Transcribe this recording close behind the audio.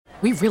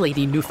We really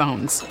need new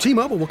phones.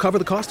 T-Mobile will cover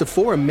the cost of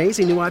 4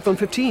 amazing new iPhone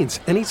 15s,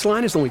 and each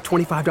line is only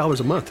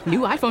 $25 a month. New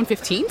iPhone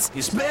 15s?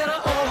 It's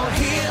better over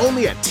here.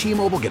 Only at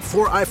T-Mobile, get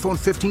 4 iPhone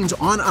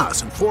 15s on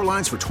us and 4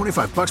 lines for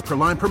 $25 per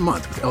line per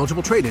month with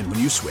eligible trade-in when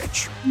you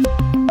switch.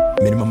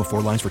 Minimum of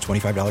 4 lines for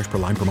 $25 per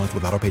line per month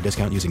with autopay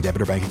discount using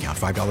debit or bank account.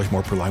 $5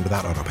 more per line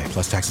without autopay,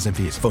 plus taxes and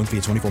fees. Phone fee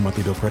at 24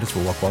 monthly bill credits for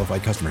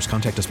well-qualified customers.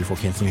 Contact us before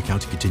canceling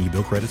account to continue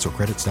bill credits or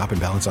credit stop and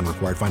balance on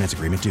required finance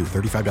agreement due.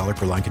 $35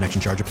 per line connection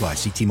charge applies.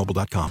 See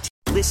T-Mobile.com.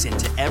 Listen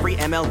to every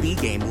MLB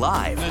game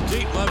live. In the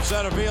deep left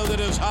center field, it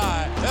is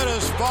high, it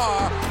is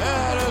far,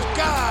 it is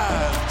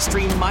gone.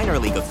 Stream minor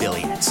league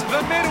affiliates.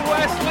 The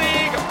Midwest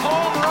League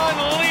home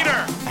run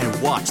leader. And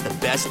watch the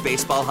best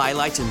baseball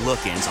highlights and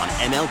look-ins on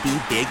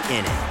MLB Big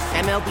Inning.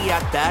 MLB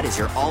At Bat is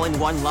your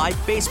all-in-one live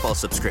baseball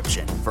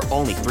subscription for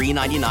only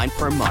 $3.99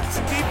 per month.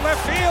 Deep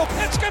left field,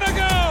 it's gonna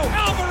go.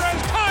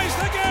 Alvarez ties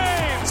the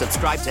game.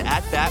 Subscribe to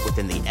At Bat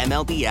within the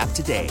MLB app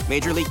today.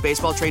 Major League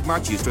Baseball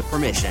trademarks used with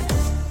permission.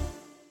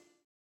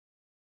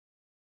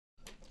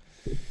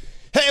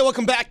 Hey,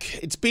 welcome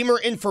back. It's Beamer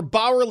in for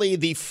Bowerly,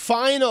 the final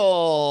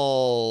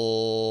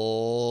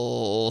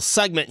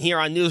segment here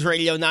on News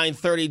Radio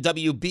 930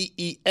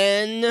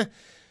 WBEN.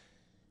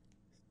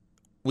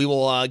 We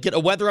will get a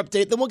weather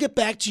update, then we'll get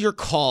back to your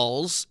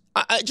calls.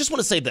 I just want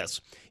to say this.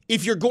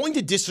 If you're going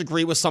to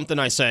disagree with something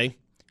I say,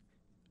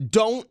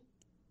 don't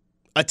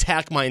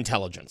attack my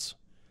intelligence.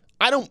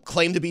 I don't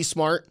claim to be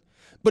smart,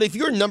 but if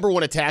your number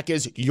one attack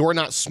is you're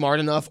not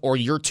smart enough or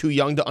you're too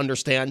young to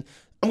understand,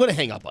 I'm going to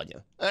hang up on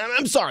you.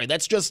 I'm sorry.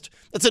 That's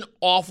an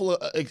awful,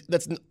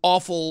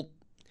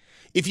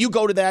 if you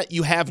go to that,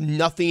 you have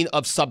nothing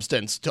of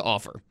substance to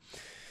offer.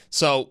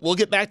 So we'll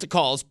get back to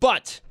calls,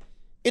 but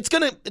it's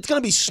going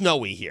to be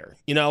snowy here.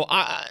 You know,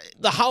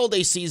 the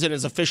holiday season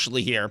is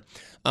officially here.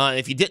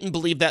 If you didn't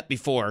believe that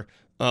before,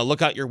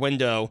 look out your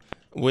window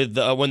with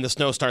when the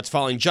snow starts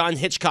falling. John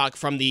Hitchcock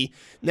from the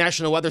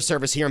National Weather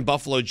Service here in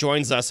Buffalo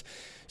joins us.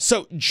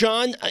 So,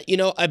 John,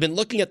 I've been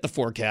looking at the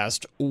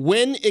forecast.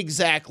 When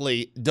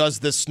exactly does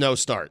this snow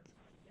start?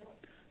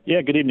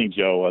 Yeah, good evening,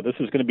 Joe. This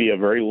is going to be a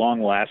very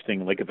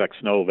long-lasting lake effect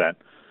snow event.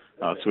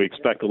 So we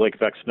expect the lake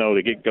effect snow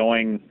to get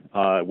going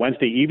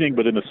Wednesday evening,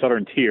 but in the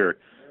southern tier.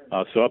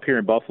 So up here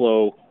in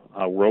Buffalo,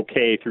 we're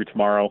okay through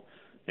tomorrow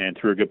and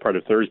through a good part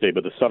of Thursday,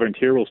 but the southern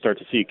tier will start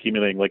to see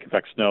accumulating lake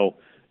effect snow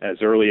as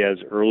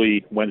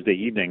early Wednesday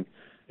evening.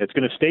 It's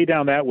going to stay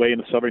down that way in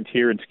the southern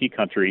tier and ski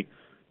country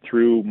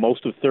through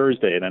most of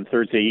Thursday, and then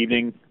Thursday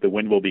evening, the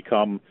wind will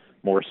become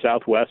more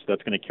southwest.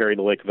 That's going to carry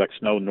the lake effect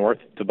snow north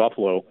to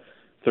Buffalo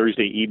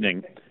Thursday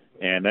evening,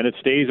 and then it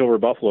stays over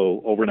Buffalo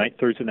overnight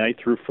Thursday night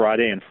through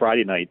Friday and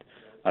Friday night.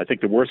 I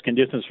think the worst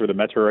conditions for the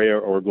metro area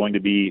are going to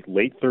be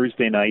late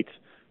Thursday night,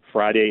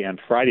 Friday, and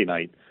Friday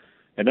night.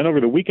 And then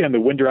over the weekend, the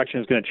wind direction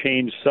is going to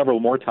change several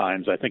more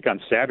times. I think on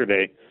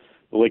Saturday,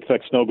 the lake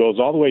effect snow goes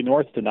all the way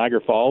north to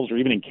Niagara Falls or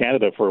even in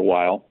Canada for a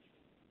while.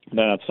 And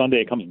then on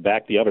Sunday, it comes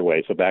back the other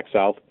way, so back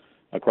south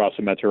across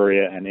the metro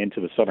area and into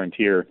the southern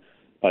tier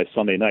by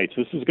Sunday night.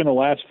 So this is going to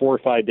last 4 or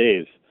 5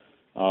 days.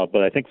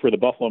 But I think for the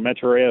Buffalo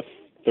metro area,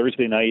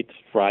 Thursday night,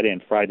 Friday,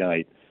 and Friday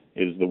night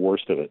is the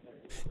worst of it.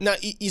 Now,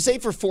 you say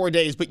for 4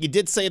 days, but you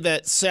did say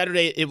that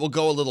Saturday it will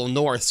go a little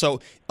north. So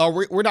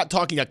we're not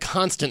talking a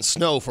constant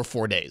snow for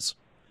 4 days.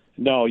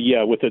 No,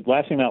 yeah, with it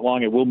lasting that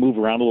long, it will move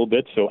around a little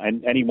bit. So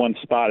any one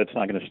spot, it's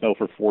not going to snow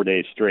for 4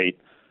 days straight.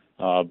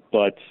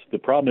 But the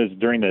problem is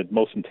during the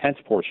most intense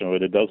portion of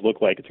it, it does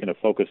look like it's going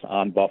to focus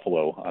on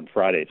Buffalo on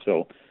Friday.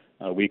 So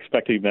we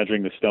expect to be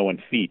measuring the snow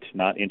in feet,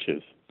 not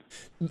inches.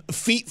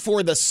 Feet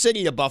for the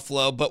city of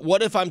Buffalo, but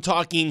what if I'm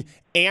talking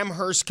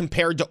Amherst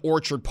compared to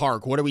Orchard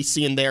Park? What are we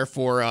seeing there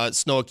for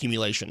snow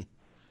accumulation?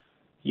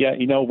 Yeah,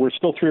 we're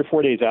still 3 or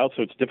 4 days out,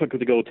 so it's difficult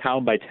to go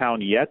town by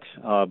town yet.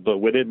 But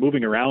with it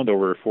moving around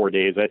over 4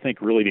 days, I think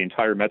really the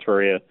entire metro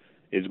area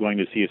is going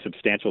to see a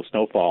substantial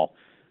snowfall.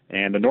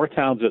 And the north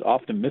towns that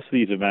often miss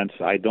these events,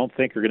 I don't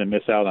think are going to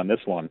miss out on this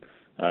one.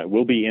 It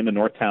will be in the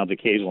north towns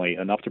occasionally,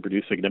 enough to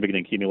produce significant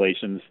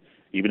accumulations,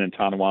 even in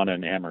Tonawanda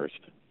and Amherst.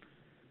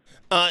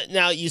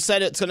 Now, you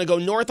said it's going to go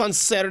north on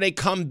Saturday,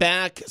 come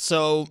back.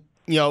 So,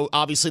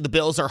 obviously the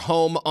Bills are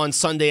home on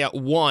Sunday at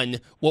 1.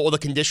 What will the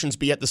conditions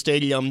be at the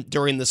stadium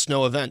during the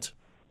snow event?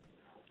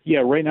 Yeah,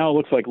 right now it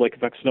looks like lake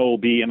effect snow will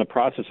be in the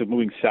process of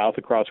moving south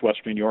across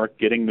western New York.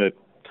 Getting the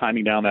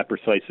timing down that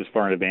precise as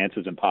far in advance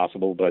is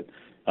impossible, but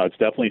it's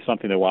definitely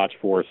something to watch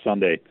for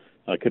Sunday.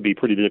 It could be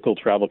pretty difficult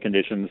travel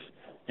conditions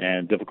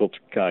and difficult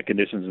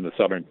conditions in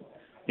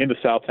the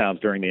south towns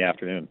during the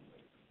afternoon.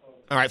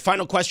 All right,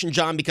 final question,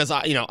 John, because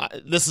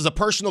this is a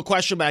personal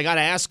question, but I got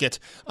to ask it.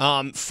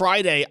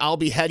 Friday, I'll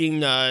be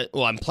heading.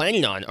 I'm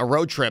planning on a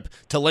road trip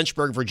to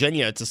Lynchburg,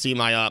 Virginia, to see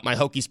my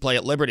Hokies play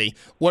at Liberty.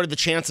 What are the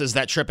chances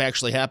that trip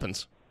actually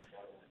happens?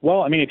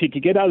 Well, I mean, if you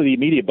could get out of the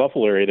immediate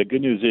Buffalo area, the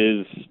good news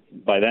is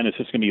by then it's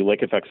just going to be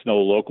lake effect snow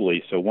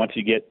locally. So once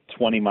you get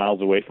 20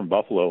 miles away from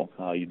Buffalo,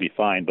 you'd be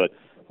fine. But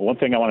one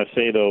thing I want to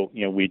say, though,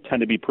 we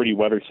tend to be pretty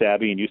weather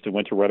savvy and used to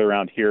winter weather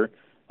around here.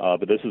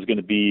 But this is going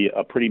to be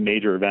a pretty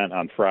major event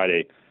on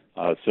Friday.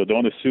 So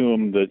don't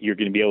assume that you're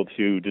going to be able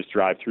to just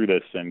drive through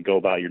this and go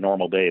about your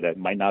normal day. That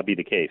might not be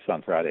the case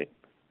on Friday.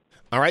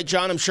 All right,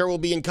 John, I'm sure we'll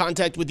be in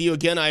contact with you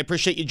again. I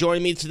appreciate you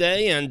joining me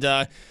today, and,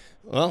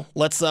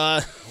 let's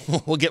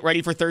we'll get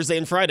ready for Thursday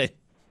and Friday.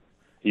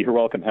 You're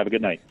welcome. Have a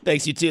good night.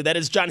 Thanks, you too. That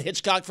is John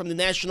Hitchcock from the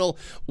National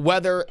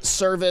Weather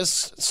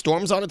Service.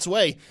 Storm's on its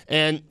way,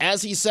 and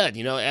as he said,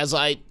 as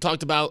I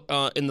talked about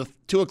in the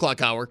 2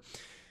 o'clock hour,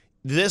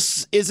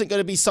 this isn't going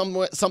to be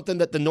something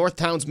that the North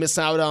Towns miss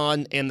out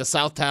on and the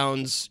South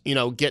Towns,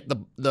 get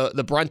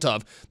the brunt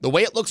of. The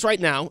way it looks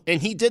right now,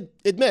 and he did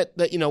admit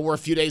that, we're a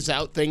few days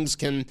out,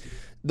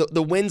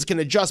 the winds can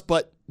adjust,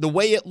 but the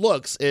way it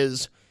looks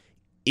is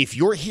if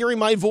you're hearing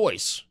my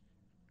voice,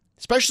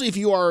 especially if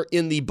you are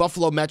in the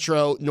Buffalo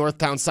Metro, North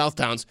Towns, South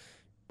Towns,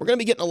 we're going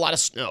to be getting a lot of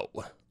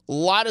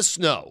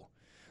snow.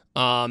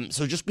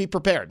 So just be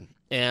prepared.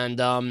 And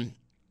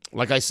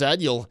like I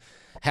said, you'll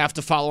have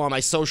to follow on my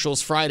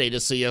socials Friday to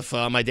see if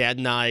my dad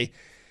and I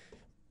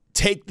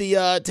take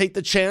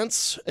the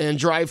chance and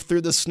drive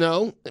through the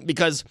snow.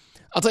 Because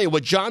I'll tell you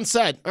what John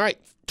said. All right,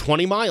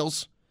 20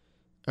 miles.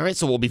 All right,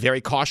 so we'll be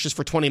very cautious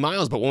for 20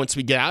 miles. But once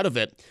we get out of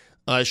it,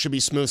 it should be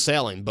smooth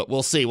sailing. But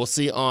we'll see. We'll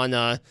see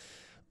on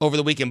over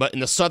the weekend. But in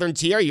the southern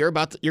tier, you're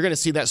going to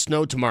see that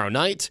snow tomorrow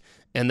night,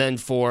 and then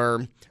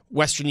for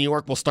Western New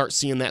York, we'll start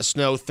seeing that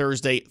snow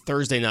Thursday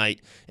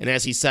night. And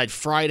as he said,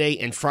 Friday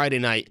and Friday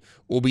night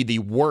will be the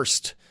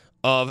worst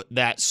of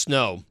that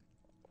snow.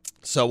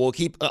 So we'll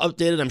keep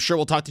updated. I'm sure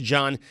we'll talk to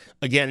John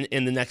again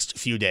in the next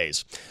few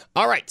days.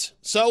 All right,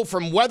 so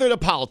from weather to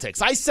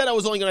politics. I said I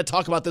was only going to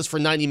talk about this for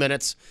 90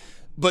 minutes,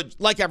 but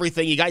like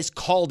everything, you guys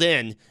called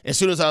in as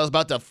soon as I was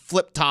about to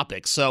flip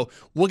topics. So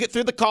we'll get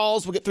through the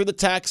calls. We'll get through the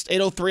text,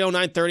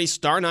 803-0930,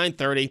 star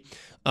 930.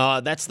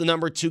 That's the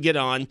number to get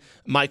on.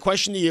 My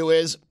question to you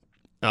is,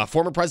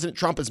 former President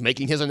Trump is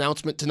making his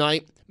announcement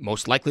tonight,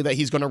 most likely that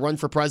he's going to run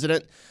for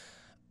president.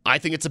 I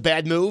think it's a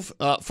bad move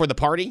for the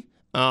party.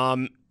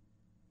 Again,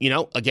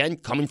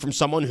 coming from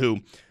someone who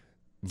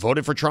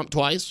voted for Trump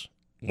twice,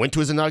 went to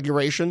his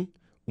inauguration,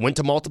 went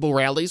to multiple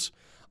rallies.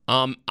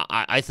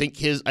 I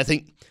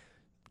think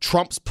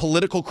Trump's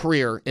political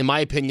career, in my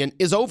opinion,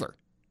 is over.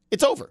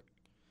 It's over.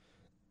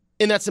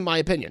 And that's in my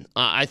opinion.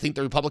 I think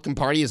the Republican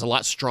Party is a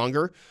lot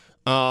stronger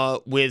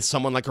with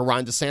someone like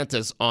Ron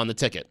DeSantis on the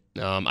ticket.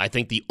 I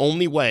think the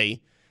only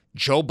way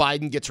Joe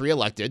Biden gets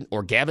reelected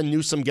or Gavin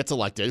Newsom gets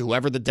elected,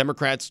 whoever the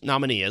Democrats'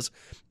 nominee is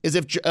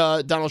if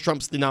Donald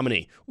Trump's the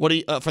nominee. What do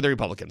you, for the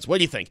Republicans? What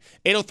do you think?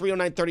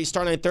 803-0930,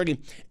 star 930.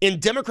 And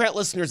Democrat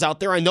listeners out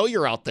there, I know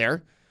you're out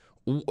there.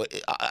 A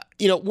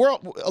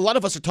lot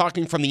of us are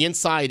talking from the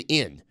inside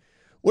in.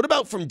 What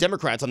about from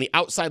Democrats on the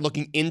outside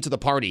looking into the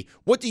party?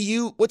 What's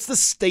the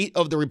state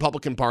of the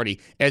Republican Party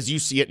as you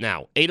see it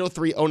now?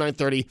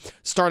 803-0930,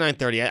 star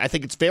 930. I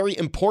think it's very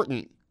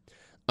important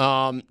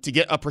to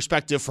get a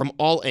perspective from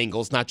all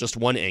angles, not just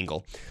one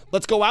angle.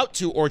 Let's go out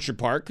to Orchard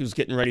Park, who's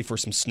getting ready for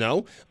some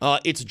snow.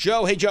 It's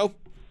Joe. Hey, Joe.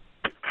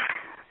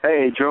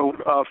 Hey, Joe.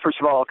 First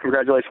of all,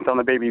 congratulations on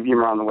the baby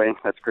Beamer on the way.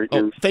 That's great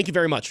news. Thank you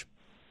very much.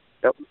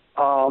 Yep.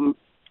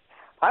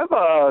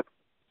 I've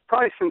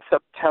probably since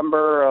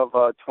September of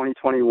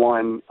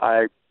 2021,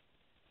 I've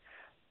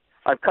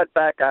cut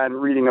back on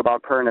reading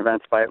about current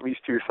events by at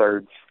least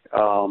 2/3. A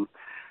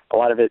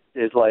lot of it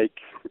is like,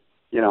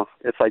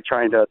 it's like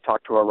trying to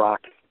talk to a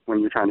rock when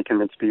you're trying to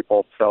convince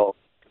people. So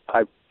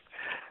I've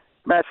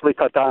massively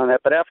cut down on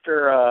that. But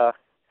after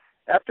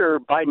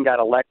Biden got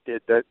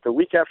elected, the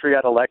week after he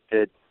got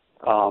elected,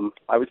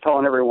 I was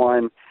telling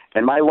everyone,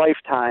 in my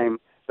lifetime,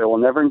 there will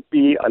never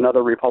be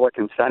another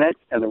Republican Senate,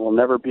 and there will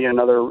never be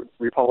another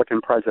Republican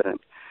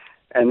president.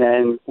 And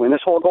then when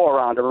this whole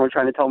go-around, everyone's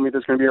trying to tell me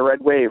there's going to be a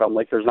red wave. I'm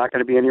like, there's not going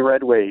to be any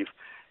red wave.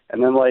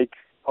 And then like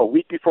a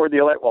week before the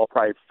election, well,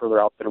 probably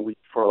further out than a week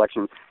before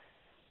election,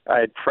 I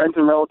had friends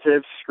and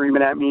relatives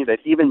screaming at me that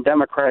even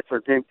Democrats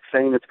are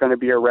saying it's going to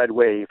be a red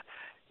wave.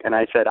 And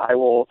I said, I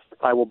will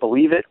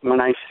believe it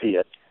when I see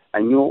it. I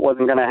knew it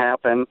wasn't going to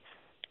happen.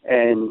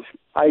 And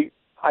I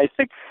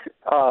think,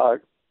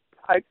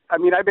 I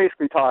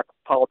basically talk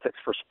politics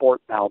for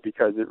sport now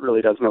because it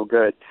really does no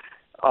good.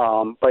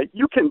 But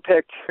you can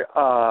pick,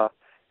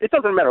 it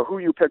doesn't matter who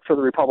you pick for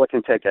the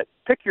Republican ticket.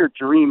 Pick your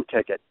dream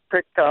ticket.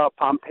 Pick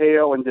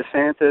Pompeo and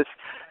DeSantis.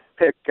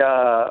 Pick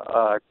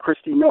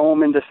Kristi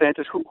Noem and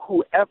DeSantis,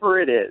 whoever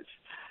it is.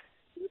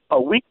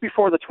 A week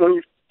before the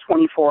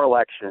 2024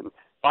 election,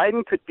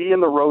 Biden could be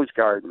in the Rose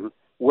Garden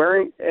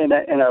wearing, and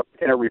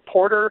a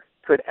reporter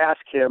could ask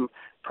him,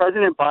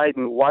 President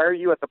Biden, why are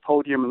you at the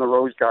podium in the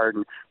Rose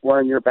Garden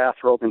wearing your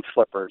bathrobe and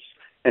slippers?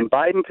 And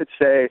Biden could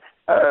say,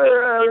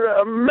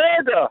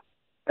 MAGA!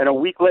 And a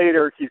week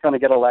later, he's going to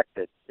get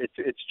elected.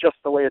 It's just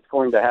the way it's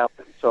going to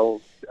happen.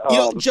 So,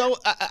 Joe,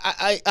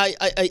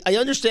 I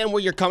understand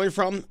where you're coming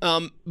from,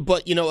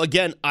 but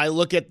again, I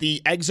look at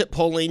the exit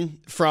polling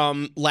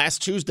from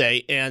last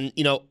Tuesday, and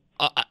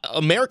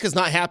America's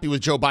not happy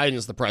with Joe Biden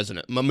as the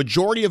president. A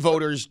majority of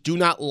voters do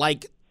not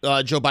like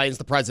Joe Biden as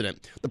the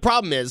president. The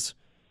problem is,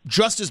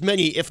 just as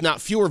many, if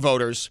not fewer,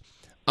 voters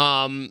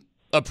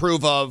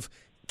approve of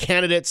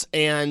candidates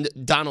and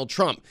Donald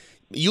Trump.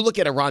 You look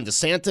at a Ron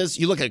DeSantis,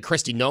 you look at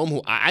Kristi Noem,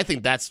 who I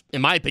think that's,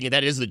 in my opinion,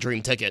 that is the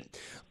dream ticket.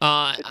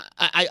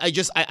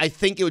 I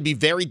think it would be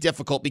very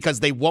difficult because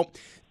they won't.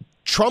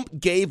 Trump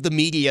gave the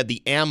media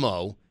the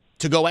ammo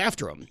to go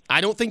after him. I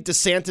don't think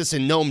DeSantis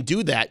and Noem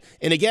do that.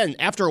 And again,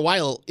 after a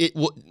while,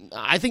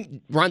 I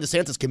think Ron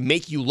DeSantis can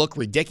make you look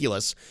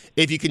ridiculous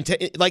if you can,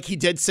 like he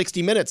did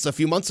 60 Minutes a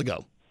few months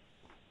ago.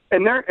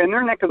 In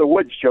their neck of the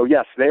woods, Joe,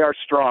 yes, they are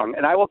strong.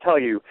 And I will tell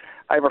you,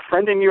 I have a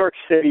friend in New York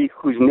City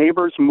whose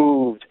neighbors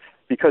moved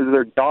because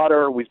their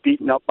daughter was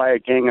beaten up by a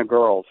gang of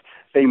girls.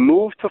 They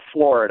moved to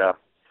Florida.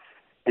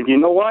 And you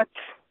know what?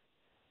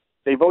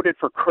 They voted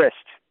for Crist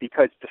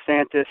because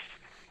DeSantis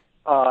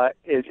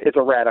is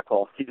a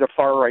radical. He's a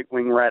far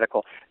right-wing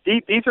radical.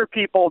 These are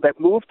people that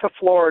moved to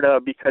Florida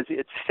because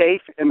it's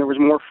safe and there was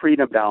more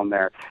freedom down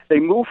there. They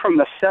moved from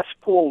the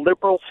cesspool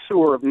liberal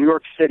sewer of New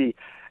York City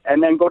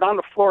and then go down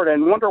to Florida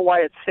and wonder why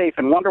it's safe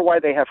and wonder why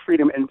they have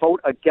freedom and vote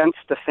against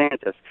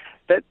DeSantis.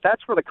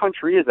 That's where the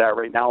country is at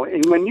right now.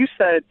 And when you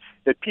said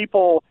that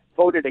people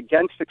voted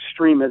against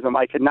extremism,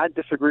 I could not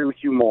disagree with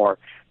you more.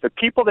 The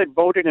people that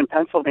voted in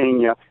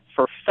Pennsylvania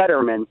for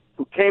Fetterman,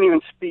 who can't even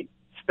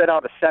spit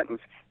out a sentence,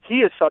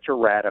 he is such a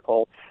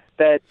radical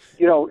that,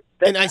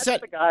 that's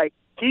the guy.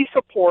 He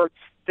supports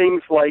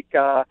things like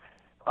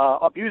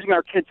abusing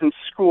our kids in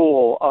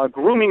school,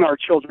 grooming our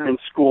children in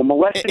school,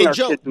 molesting our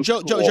kids in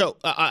school. Joe,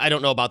 I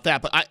don't know about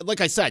that, but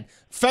like I said,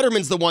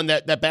 Fetterman's the one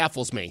that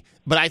baffles me.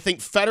 But I think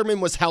Fetterman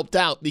was helped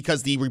out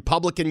because the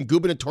Republican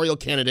gubernatorial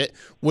candidate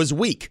was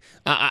weak.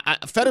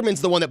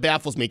 Fetterman's the one that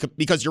baffles me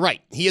because you're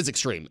right, he is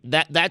extreme.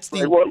 That's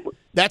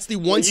the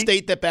one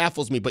state that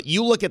baffles me. But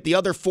you look at the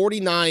other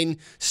 49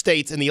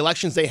 states and the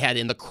elections they had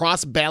in the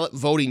cross-ballot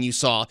voting you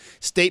saw,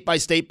 state by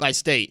state by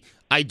state.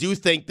 I do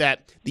think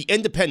that the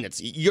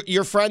independents,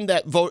 your friend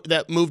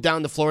that moved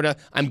down to Florida,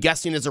 I'm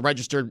guessing is a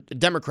registered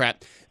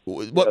Democrat.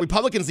 What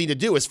Republicans need to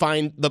do is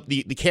find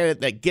the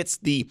candidate that gets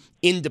the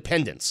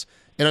independents.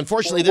 And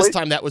unfortunately, this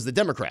time that was the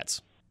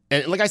Democrats.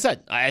 And like I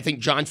said, I think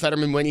John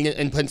Fetterman winning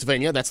in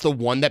Pennsylvania, that's the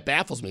one that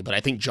baffles me. But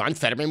I think John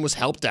Fetterman was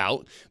helped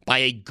out by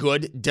a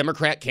good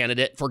Democrat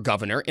candidate for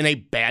governor and a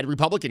bad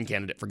Republican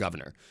candidate for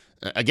governor.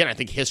 Again, I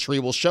think history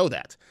will show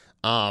that.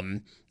 I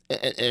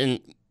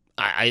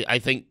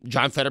think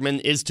John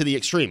Fetterman is to the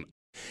extreme.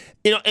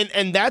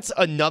 And that's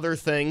another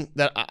thing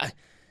that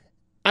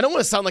I don't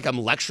want to sound like I'm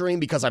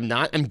lecturing because I'm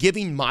not. I'm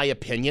giving my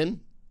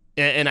opinion,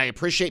 and I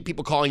appreciate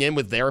people calling in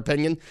with their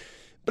opinion.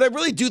 But I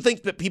really do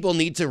think that people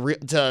need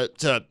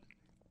to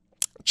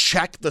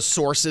check the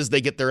sources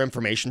they get their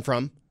information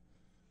from.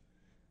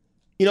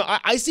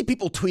 I see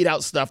people tweet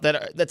out stuff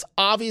that's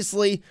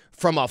obviously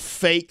from a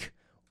fake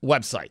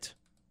website.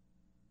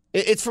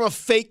 It's from a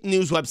fake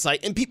news website,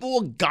 and people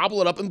will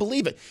gobble it up and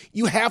believe it.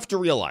 You have to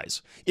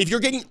realize, if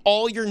you're getting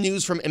all your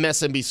news from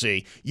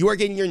MSNBC, you are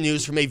getting your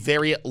news from a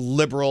very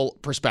liberal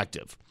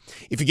perspective.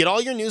 If you get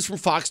all your news from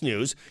Fox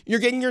News, you're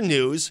getting your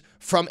news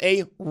from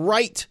a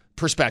right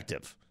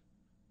perspective.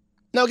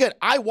 Now, again,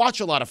 I watch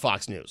a lot of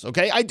Fox News,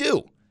 okay? I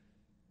do.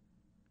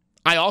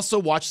 I also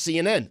watch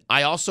CNN.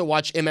 I also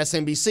watch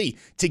MSNBC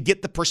to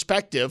get the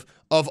perspective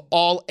of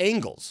all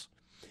angles.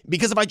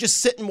 Because if I just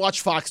sit and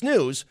watch Fox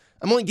News,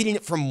 I'm only getting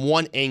it from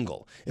one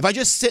angle. If I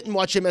just sit and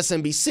watch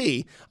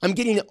MSNBC, I'm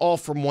getting it all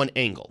from one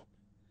angle.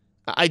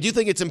 I do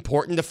think it's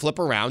important to flip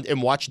around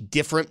and watch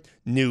different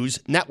news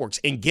networks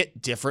and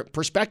get different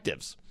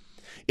perspectives.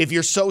 If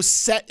you're so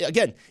set,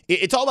 again,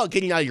 it's all about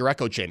getting out of your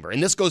echo chamber.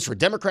 And this goes for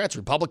Democrats,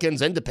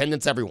 Republicans,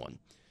 independents, everyone.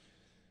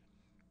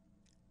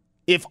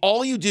 If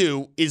all you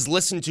do is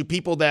listen to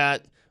people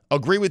that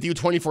agree with you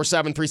 24/7,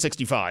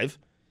 365,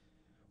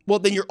 well,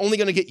 then you're only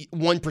going to get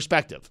one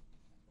perspective.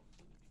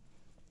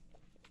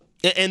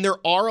 And there's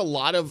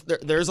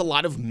a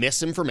lot of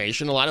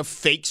misinformation, a lot of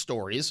fake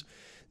stories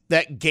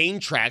that gain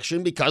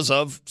traction because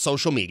of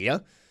social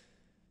media.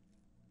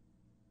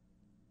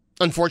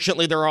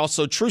 Unfortunately, there are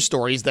also true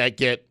stories that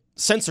get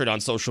censored on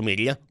social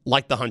media,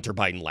 like the Hunter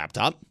Biden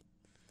laptop.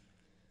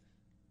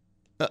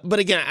 But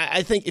again,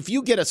 I think if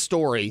you get a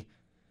story,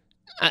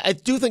 I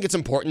do think it's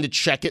important to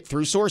check it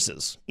through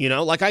sources.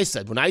 Like I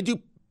said, when I do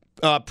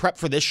prep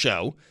for this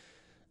show,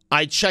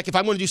 I check if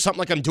I'm going to do something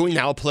like I'm doing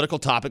now, a political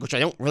topic, which I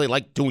don't really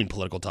like doing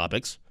political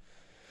topics.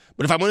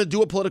 But if I'm going to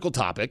do a political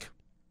topic,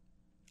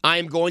 I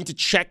am going to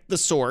check the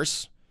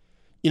source,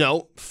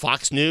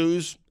 Fox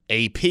News,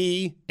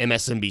 AP,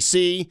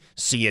 MSNBC,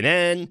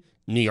 CNN,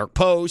 New York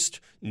Post,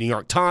 New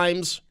York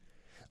Times.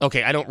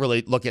 Okay, I don't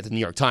really look at the New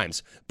York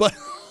Times, but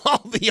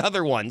all the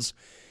other ones.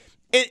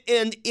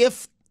 And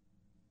if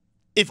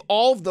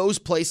all of those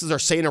places are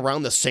saying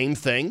around the same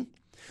thing,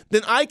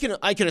 then I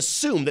can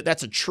assume that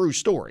that's a true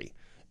story.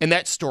 And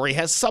that story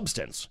has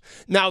substance.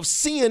 Now, if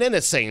CNN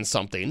is saying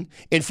something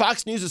and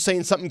Fox News is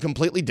saying something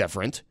completely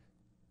different,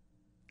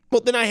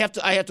 well, then I have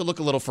to look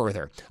a little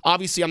further.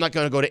 Obviously, I'm not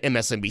going to go to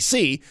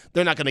MSNBC.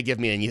 They're not going to give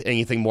me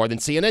anything more than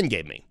CNN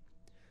gave me.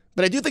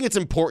 But I do think it's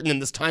important in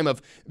this time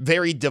of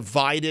very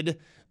divided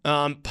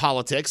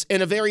politics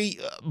and a very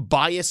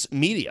biased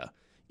media.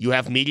 You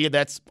have media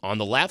that's on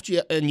the left,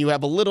 and you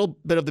have a little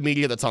bit of the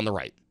media that's on the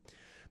right.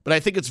 But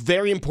I think it's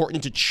very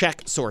important to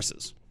check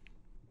sources.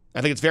 I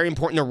think it's very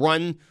important to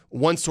run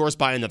one source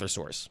by another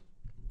source.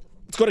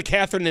 Let's go to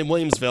Catherine in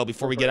Williamsville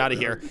before we get out of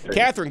here.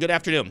 Catherine, good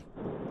afternoon.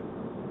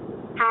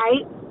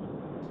 Hi.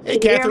 Hey,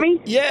 Can you Catherine. hear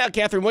me? Yeah,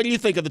 Catherine, what do you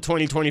think of the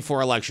 2024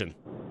 election?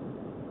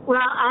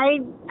 Well, I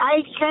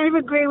kind of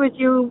agree with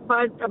you,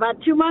 but about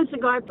 2 months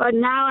ago, but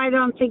now I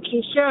don't think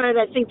he should.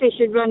 I think they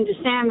should run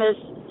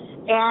DeSantis.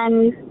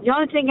 And the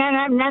only thing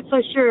I'm not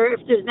so sure if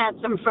there's not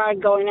some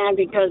fraud going on,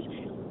 because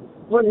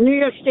New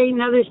York State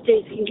and other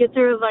states can get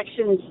their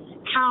elections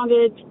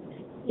counted,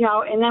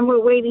 and then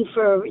we're waiting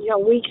for,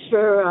 weeks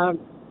for,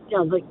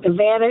 like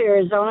Nevada,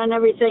 Arizona, and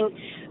everything.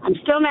 I'm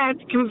still not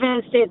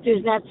convinced that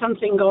there's not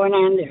something going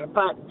on there.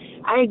 But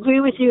I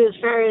agree with you as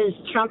far as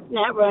Trump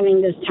not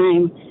running this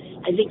time.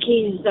 I think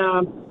he's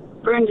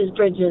burned his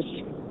bridges.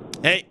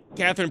 Hey,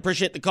 Catherine,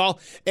 appreciate the call.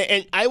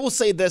 And I will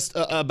say this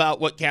about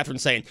what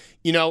Catherine's saying.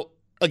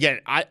 Again,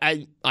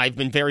 I've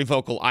been very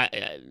vocal. I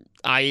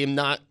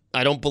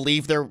don't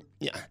believe they're...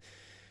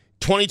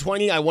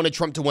 2020, I wanted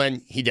Trump to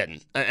win. He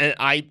didn't. And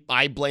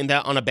I blame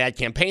that on a bad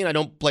campaign. I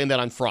don't blame that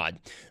on fraud.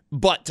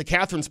 But to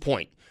Catherine's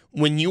point,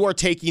 when you are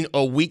taking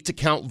a week to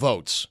count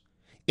votes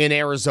in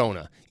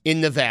Arizona,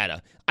 in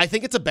Nevada, I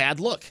think it's a bad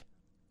look.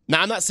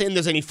 Now, I'm not saying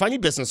there's any funny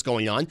business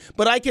going on,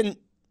 but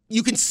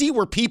you can see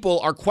where people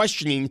are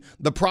questioning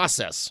the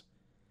process.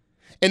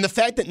 And the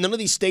fact that none of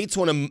these states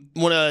want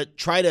to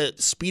try to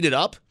speed it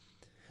up.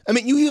 I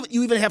mean, you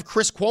even have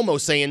Chris Cuomo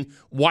saying,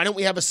 why don't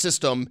we have a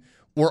system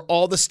where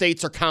all the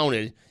states are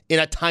counted in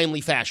a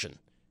timely fashion?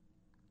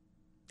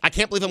 I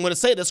can't believe I'm going to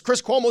say this.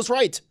 Chris Cuomo's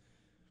right.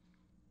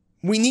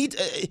 We need,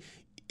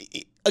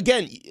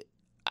 again,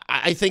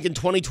 I think in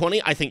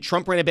 2020, I think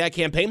Trump ran a bad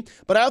campaign,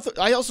 but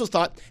I also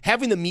thought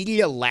having the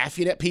media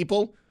laughing at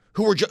people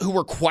who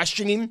were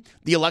questioning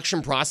the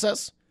election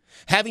process,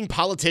 having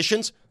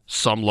politicians,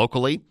 some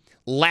locally,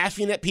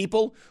 laughing at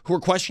people who are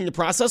questioning the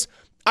process,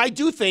 I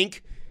do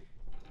think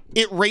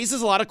it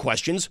raises a lot of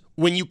questions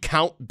when you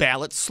count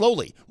ballots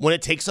slowly, when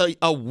it takes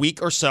a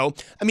week or so.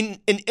 I mean,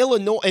 in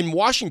Illinois and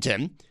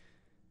Washington,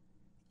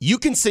 you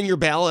can send your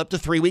ballot up to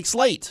 3 weeks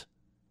late.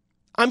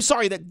 I'm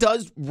sorry, that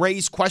does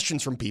raise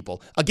questions from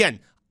people. Again,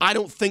 I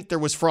don't think there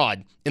was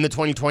fraud in the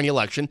 2020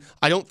 election.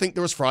 I don't think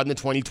there was fraud in the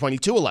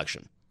 2022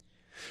 election.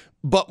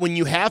 But when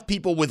you have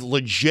people with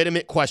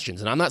legitimate questions,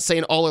 and I'm not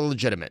saying all are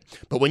legitimate,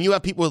 but when you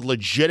have people with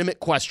legitimate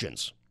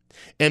questions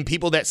and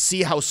people that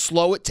see how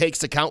slow it takes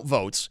to count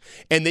votes,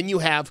 and then you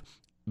have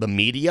the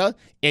media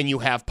and you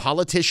have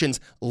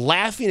politicians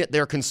laughing at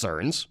their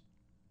concerns,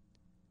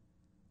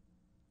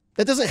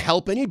 that doesn't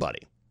help anybody.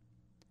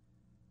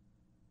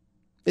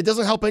 It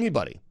doesn't help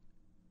anybody.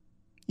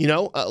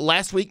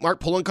 Last week, Mark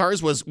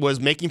Poloncarz was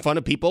making fun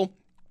of people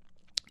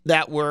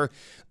that were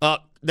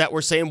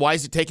saying, why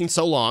is it taking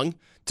so long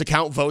to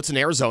count votes in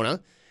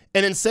Arizona?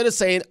 And instead of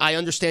saying, I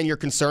understand your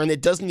concern,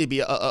 it does need to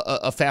be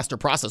a faster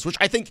process, which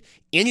I think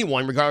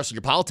anyone, regardless of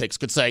your politics,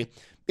 could say,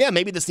 yeah,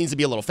 maybe this needs to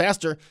be a little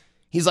faster.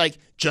 He's like,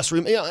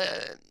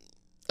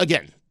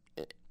 again,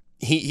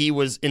 he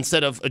was,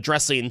 instead of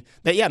addressing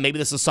that, yeah, maybe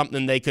this is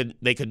something they could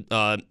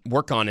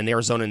work on in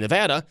Arizona and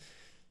Nevada,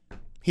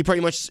 he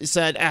pretty much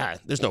said,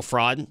 there's no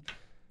fraud. And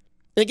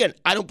again,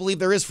 I don't believe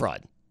there is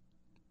fraud.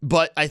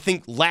 But I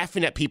think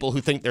laughing at people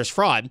who think there's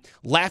fraud,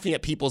 laughing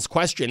at people's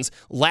questions,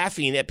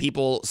 laughing at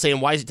people saying,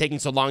 why is it taking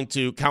so long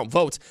to count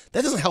votes,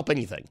 that doesn't help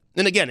anything.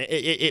 And again,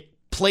 it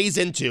plays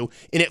into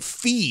and it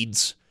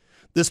feeds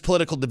this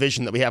political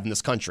division that we have in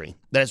this country.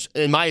 That's,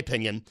 in my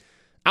opinion,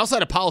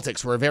 outside of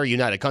politics, we're a very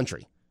united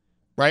country,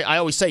 right? I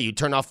always say, you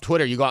turn off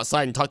Twitter, you go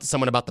outside and talk to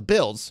someone about the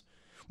Bills,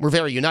 we're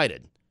very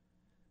united.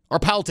 Our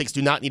politics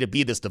do not need to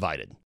be this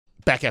divided.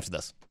 Back after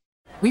this.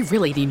 We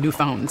really need new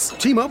phones.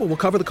 T-Mobile will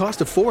cover the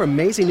cost of 4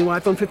 amazing new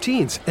iPhone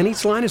 15s, and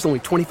each line is only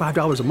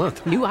 $25 a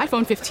month. New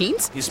iPhone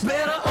 15s? It's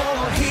better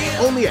over here.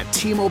 Only at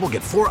T-Mobile,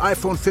 get 4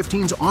 iPhone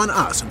 15s on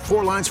us and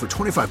 4 lines for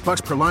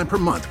 $25 per line per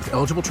month with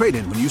eligible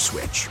trade-in when you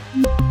switch.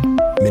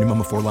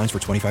 Minimum of 4 lines for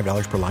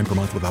 $25 per line per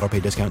month with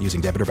autopay discount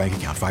using debit or bank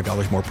account.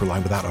 $5 more per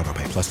line without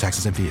autopay, plus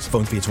taxes and fees.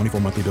 Phone fee at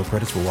 24 monthly bill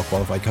credits for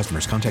well-qualified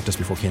customers. Contact us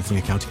before canceling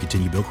account to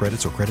continue bill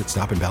credits or credit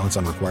stop and balance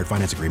on required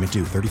finance agreement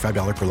due.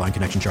 $35 per line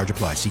connection charge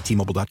applies. See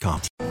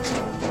T-Mobile.com.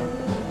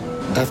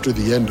 After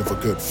the end of a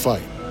good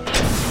fight,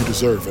 you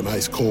deserve an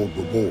ice-cold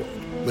reward.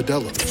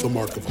 Modelo is the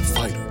mark of a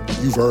fighter.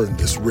 You've earned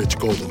this rich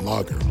golden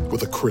lager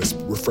with a crisp,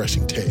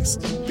 refreshing taste.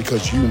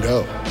 Because you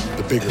know,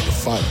 the bigger the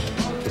fight,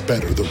 the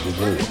better the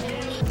reward.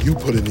 You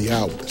put in the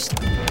hours,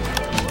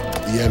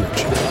 the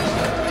energy,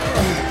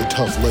 the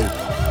tough labor.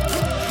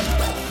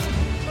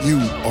 You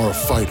are a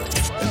fighter,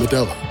 and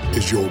Modelo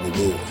is your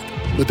reward.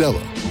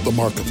 Modelo, the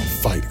mark of a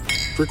fighter.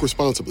 Drink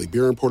responsibly.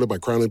 Beer imported by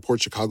Crown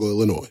Imports, Chicago,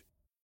 Illinois.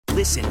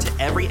 Listen to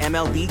every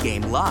MLB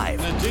game live.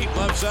 In the deep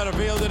left center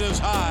field, it is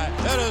high,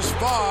 it is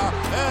far,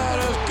 it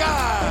is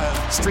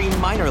God. Stream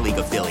minor league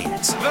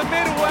affiliates. The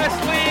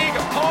Midwest League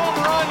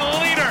home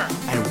run leader.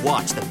 And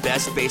watch the best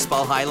best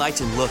baseball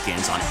highlights and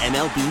look-ins on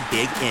MLB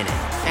Big Inning.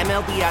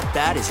 MLB At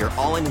Bat is your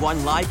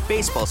all-in-one live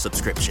baseball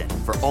subscription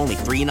for only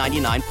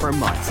 $3.99 per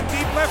month.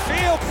 Deep left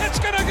field. It's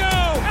going to go.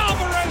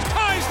 Alvarez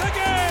ties the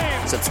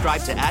game.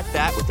 Subscribe to At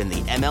Bat within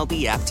the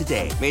MLB app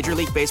today. Major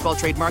League Baseball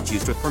trademarks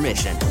used with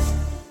permission.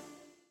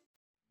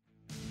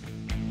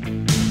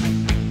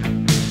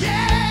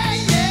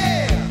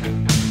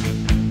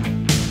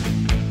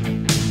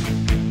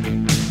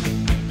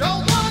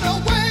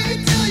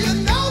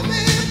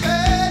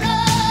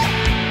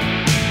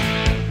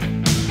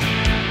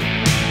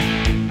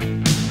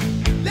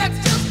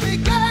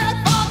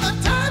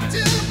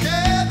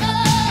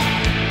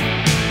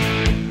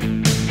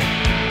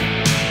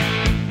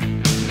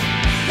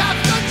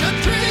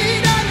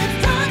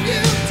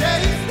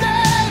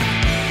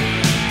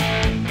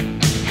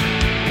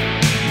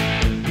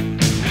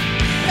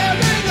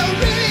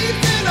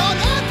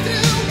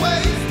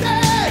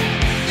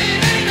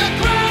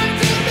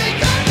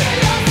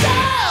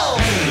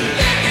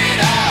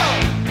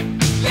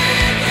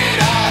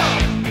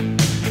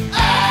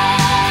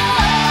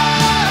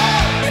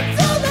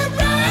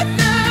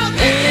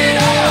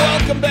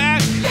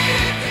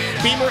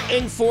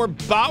 For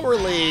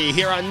Bowerly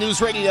here on News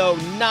Radio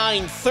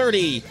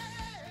 930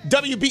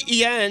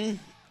 WBEN.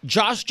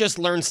 Josh just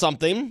learned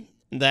something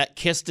that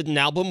Kiss did an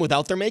album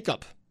without their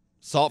makeup.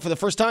 Saw it for the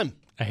first time.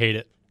 I hate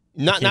it.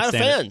 Not a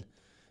fan.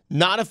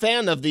 Not a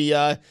fan of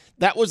the.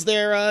 That was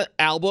their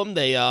album.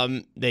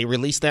 They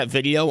released that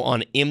video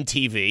on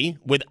MTV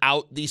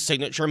without the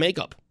signature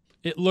makeup.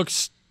 It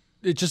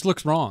just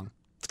looks wrong.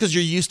 It's because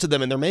you're used to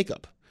them in their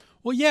makeup.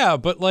 Well, yeah,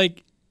 but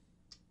like.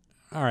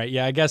 All right,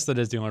 yeah, I guess that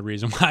is the only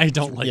reason why I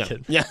don't like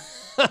it. Yeah.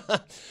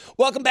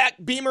 Welcome back.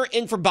 Beamer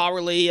in for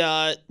Bowerly.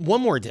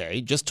 One more day,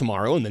 just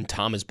tomorrow, and then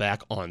Tom is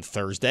back on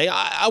Thursday.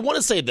 I want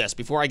to say this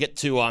before I get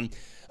to, I'm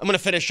going to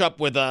finish up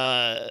with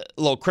a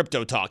little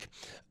crypto talk.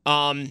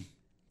 I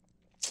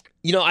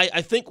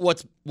think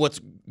what's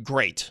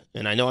great,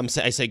 and I know I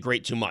say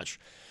great too much,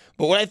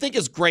 but what I think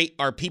is great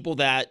are people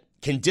that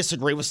can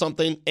disagree with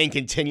something and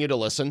continue to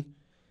listen.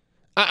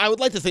 I would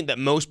like to think that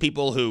most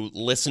people who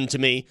listen to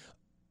me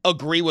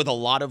agree with a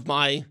lot of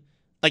my,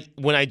 like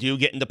when I do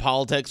get into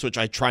politics, which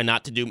I try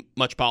not to do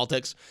much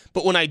politics,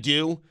 but when I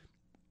do,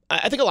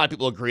 I think a lot of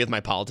people agree with my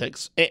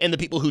politics, and the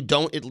people who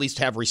don't at least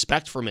have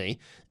respect for me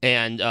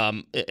and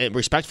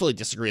respectfully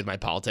disagree with my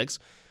politics.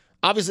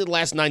 Obviously, the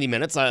last 90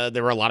 minutes,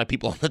 there were a lot of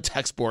people on the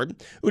text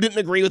board who didn't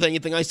agree with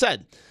anything I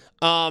said.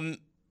 But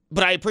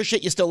I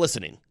appreciate you still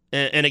listening.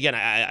 And again,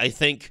 I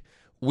think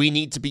we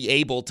need to be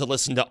able to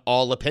listen to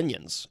all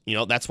opinions.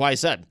 That's why I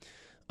said,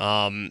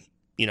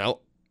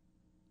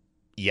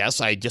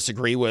 yes, I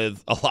disagree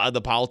with a lot of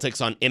the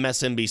politics on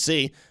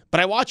MSNBC,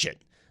 but I watch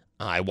it.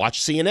 I watch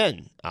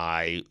CNN.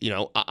 I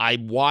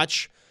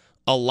watch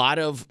a lot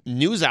of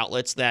news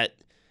outlets that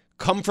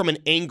come from an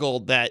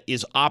angle that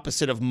is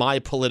opposite of my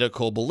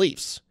political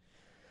beliefs.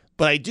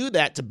 But I do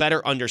that to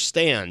better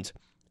understand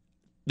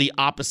the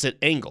opposite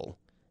angle.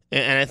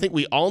 And I think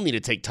we all need to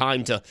take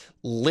time to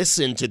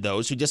listen to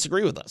those who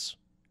disagree with us.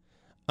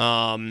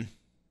 I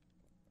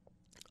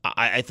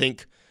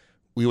think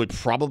we would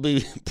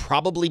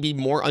probably be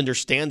more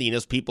understanding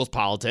of people's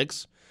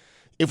politics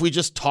if we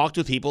just talked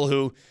with people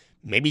who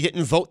maybe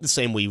didn't vote the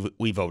same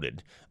we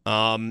voted.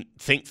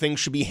 Think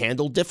things should be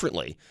handled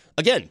differently.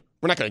 Again,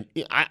 we're not going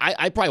to.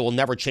 I probably will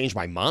never change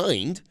my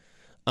mind.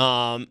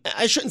 I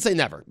shouldn't say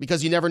never,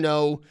 because you never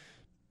know.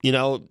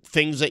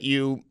 Things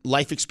that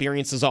life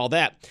experiences, all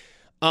that.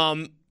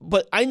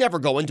 But I never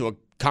go into a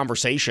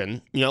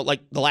conversation. Like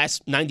the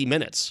last 90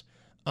 minutes.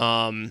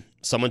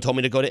 Someone told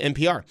me to go to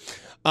NPR.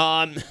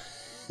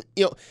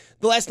 The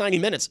last 90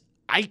 minutes,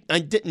 I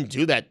didn't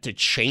do that to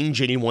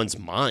change anyone's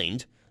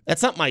mind.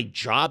 That's not my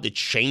job, to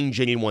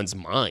change anyone's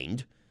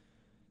mind.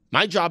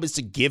 My job is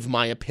to give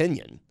my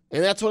opinion,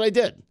 and that's what I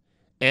did.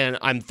 And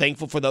I'm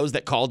thankful for those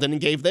that called in and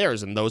gave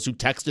theirs, and those who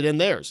texted in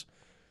theirs.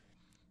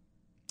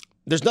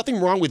 There's nothing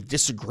wrong with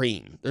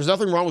disagreeing. There's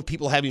nothing wrong with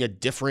people having a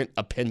different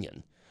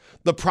opinion.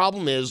 The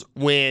problem is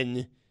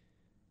when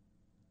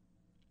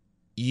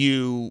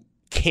you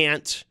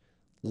can't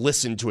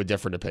listen to a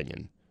different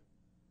opinion.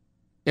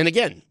 And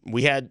again,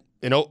 we had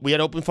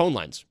open phone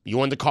lines. You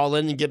wanted to call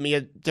in and give me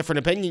a different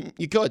opinion,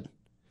 you could.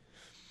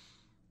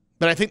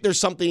 But I think there's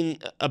something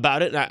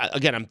about it.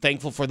 Again, I'm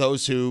thankful for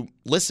those who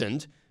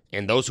listened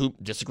and those who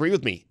disagree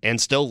with me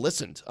and still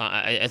listened.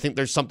 I think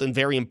there's something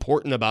very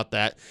important about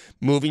that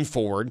moving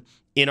forward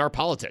in our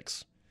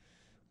politics.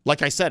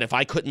 Like I said, if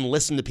I couldn't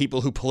listen to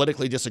people who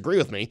politically disagree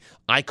with me,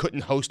 I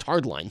couldn't host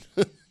Hardline.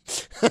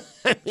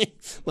 I mean,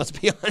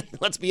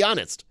 let's be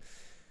honest.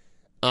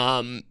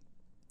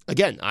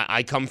 Again,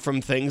 I come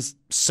from things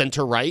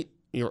center-right,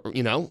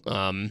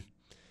 I've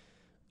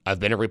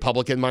been a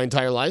Republican my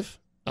entire life,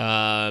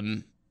 but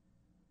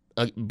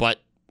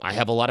I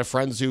have a lot of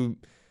friends who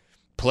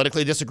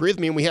politically disagree with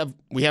me, and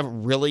we have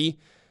really,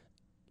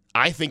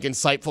 I think,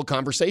 insightful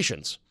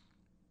conversations.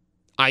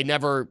 I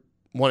never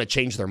want to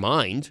change their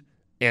mind,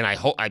 and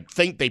I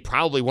think they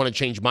probably want to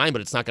change mine,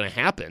 but it's not going to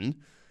happen.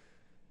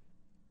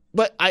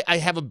 but I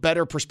have a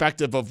better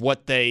perspective of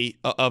what they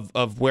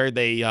of where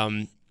they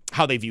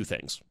how they view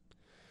things.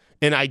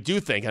 And I do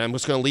think, and I'm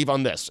just going to leave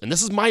on this, and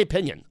this is my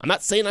opinion. I'm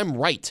not saying I'm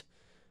right.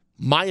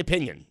 My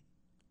opinion.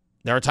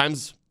 There are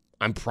times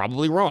I'm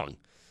probably wrong.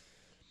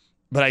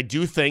 But I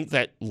do think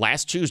that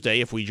last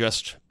Tuesday, if we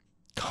just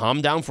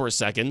calm down for a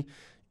second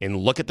and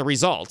look at the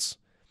results,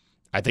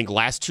 I think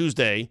last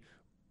Tuesday,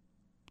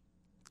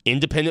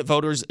 independent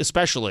voters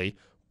especially,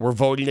 were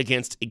voting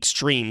against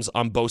extremes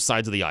on both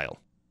sides of the aisle.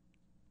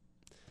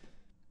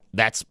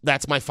 That's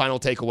my final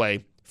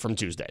takeaway from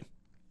Tuesday.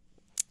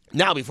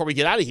 Now, before we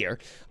get out of here,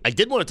 I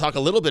did want to talk a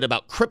little bit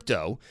about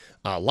crypto.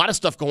 A lot of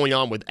stuff going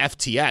on with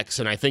FTX,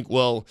 and I think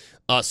we'll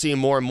see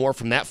more and more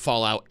from that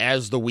fallout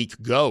as the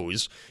week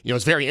goes. You know,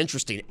 it's very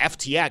interesting.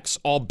 FTX,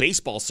 all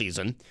baseball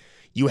season,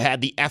 you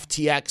had the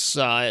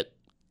FTX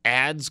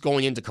ads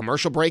going into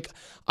commercial break.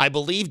 I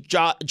believe,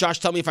 Josh,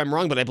 tell me if I'm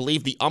wrong, but I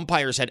believe the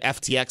umpires had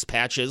FTX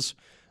patches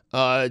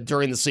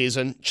during the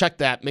season. Check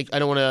that. I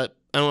don't want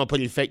to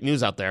put any fake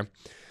news out there.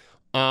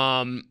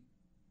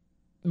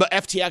 But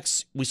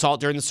FTX, we saw it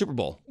during the Super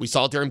Bowl. We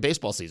saw it during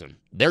baseball season.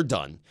 They're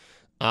done.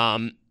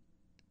 And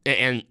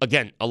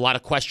again, a lot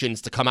of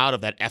questions to come out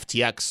of that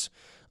FTX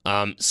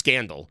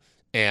scandal.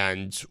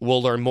 And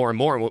we'll learn more and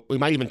more. We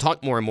might even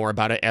talk more and more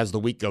about it as the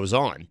week goes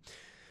on.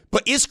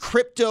 But is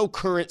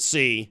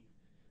cryptocurrency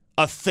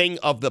a thing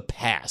of the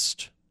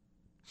past?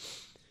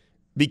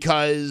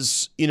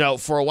 Because, you know,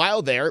 for a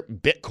while there,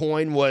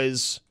 Bitcoin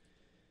was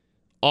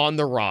on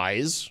the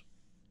rise.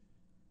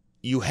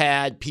 You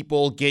had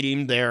people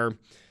getting their,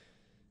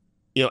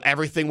 you know,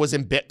 everything was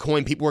in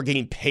Bitcoin. People were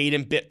getting paid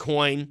in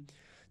Bitcoin.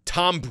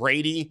 Tom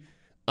Brady,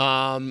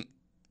 for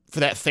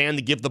that fan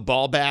to give the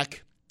ball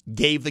back,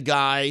 gave the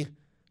guy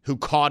who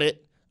caught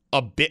it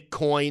a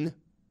Bitcoin.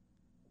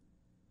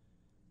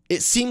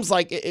 It seems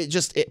like it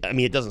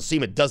doesn't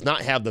seem, it does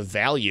not have the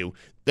value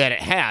that it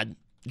had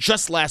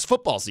just last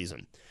football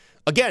season.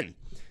 Again,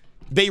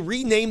 they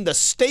renamed the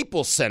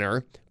Staples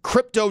Center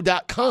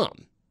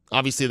Crypto.com.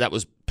 Obviously, that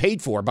was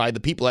paid for by the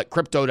people at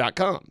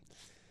Crypto.com.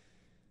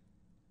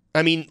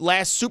 I mean,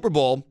 last Super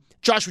Bowl,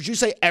 Josh, would you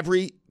say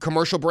every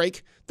commercial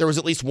break, there was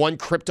at least one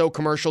crypto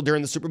commercial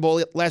during the Super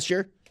Bowl last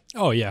year?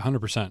 Oh, yeah,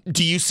 100%.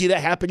 Do you see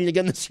that happening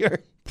again this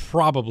year?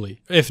 Probably,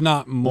 if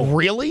not more.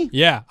 Really?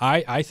 Yeah,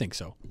 I think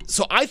so.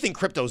 So I think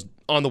crypto's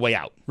on the way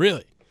out.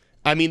 Really?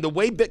 I mean, the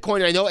way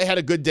Bitcoin, I know it had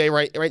a good day.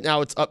 Right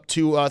now it's up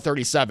to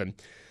 37.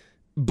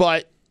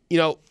 But, you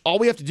know, all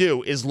we have to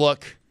do is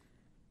look.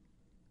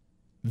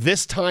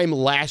 This time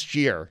last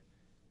year,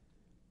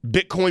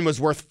 Bitcoin was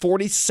worth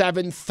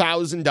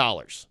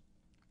 $47,000,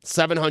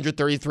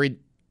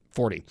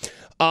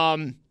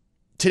 $733.40.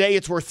 Today,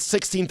 it's worth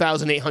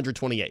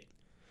 $16,828.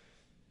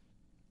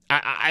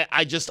 I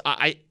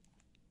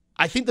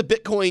think the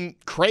Bitcoin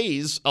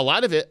craze, a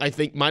lot of it, I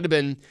think, might have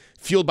been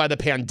fueled by the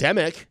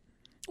pandemic.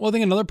 Well, I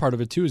think another part of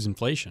it too is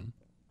inflation.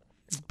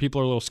 People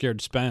are a little scared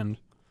to spend.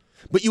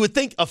 But you would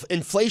think of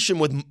inflation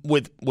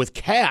with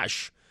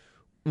cash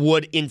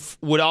would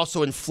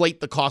also inflate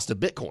the cost of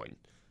Bitcoin.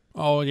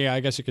 Oh, yeah,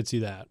 I guess you could see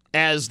that.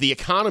 As the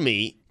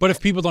economy... But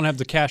if people don't have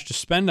the cash to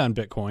spend on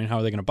Bitcoin, how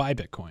are they going to buy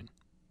Bitcoin?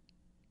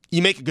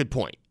 You make a good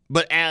point.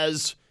 But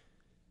as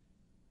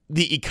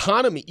the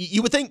economy...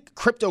 You would think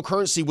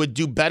cryptocurrency would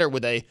do better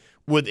with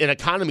an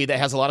economy that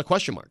has a lot of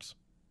question marks.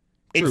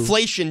 True.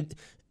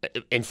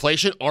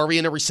 Inflation, are we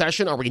in a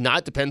recession? Are we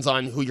not? Depends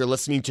on who you're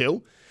listening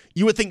to.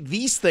 You would think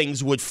these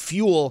things would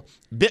fuel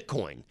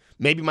Bitcoin.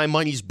 Maybe my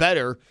money's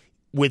better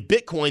with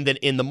Bitcoin than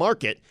in the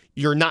market.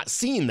 You're not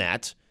seeing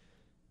that.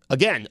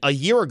 Again, a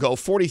year ago,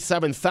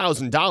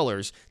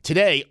 $47,000.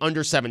 Today,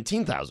 under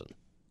 $17,000.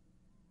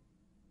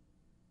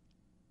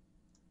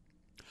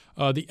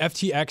 The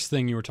FTX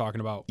thing you were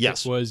talking about.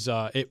 Yes. It was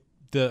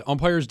the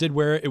umpires did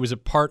wear it. It was a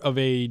part of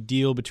a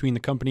deal between the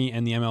company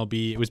and the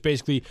MLB. It was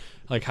basically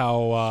like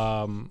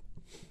how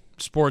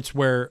sports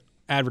wear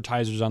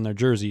advertisers on their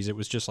jerseys. It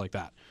was just like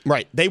that.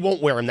 Right. They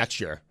won't wear them next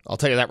year. I'll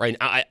tell you that right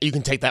now. You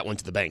can take that one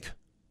to the bank.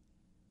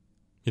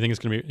 You think it's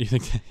gonna be? You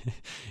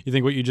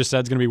think what you just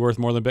said is gonna be worth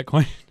more than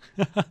Bitcoin?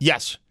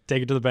 Yes.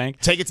 Take it to the bank.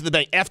 Take it to the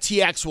bank.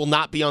 FTX will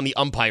not be on the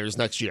umpires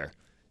next year.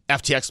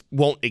 FTX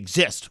won't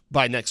exist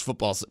by next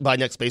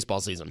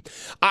baseball season.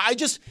 I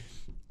just,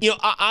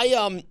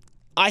 I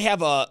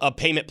have a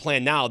payment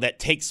plan now that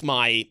takes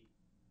my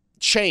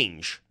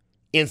change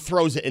and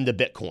throws it into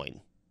Bitcoin.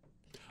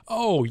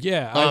 Oh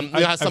yeah. You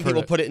know how some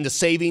people put it into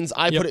savings.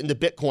 I put it into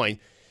Bitcoin,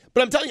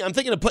 but I'm telling you, I'm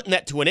thinking of putting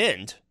that to an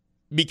end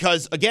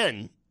because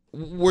again,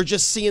 we're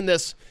just seeing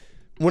this.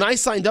 When I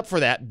signed up for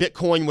that,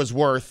 Bitcoin was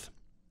worth.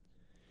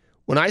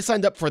 When I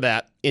signed up for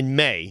that in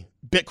May,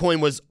 Bitcoin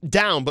was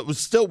down, but was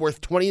still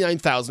worth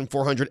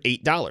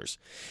 $29,408.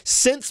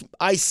 Since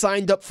I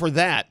signed up for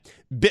that,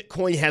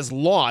 Bitcoin has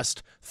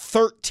lost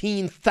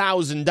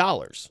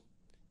 $13,000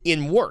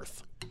 in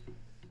worth.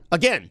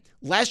 Again,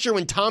 last year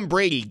when Tom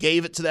Brady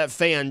gave it to that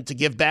fan to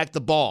give back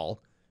the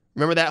ball,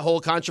 remember that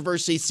whole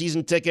controversy,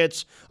 season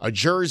tickets, a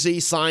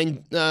jersey,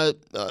 signed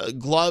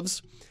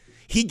gloves?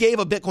 He gave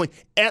a Bitcoin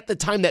at the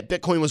time that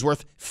Bitcoin was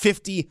worth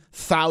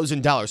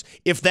 $50,000.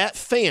 If that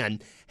fan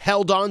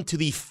held on to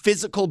the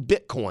physical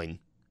Bitcoin,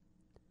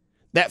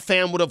 that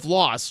fan would have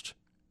lost,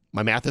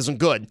 my math isn't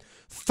good,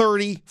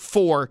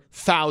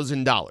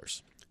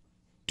 $34,000.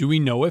 Do we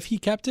know if he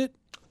kept it?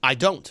 I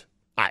don't.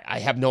 I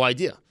have no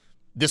idea.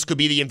 This could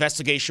be the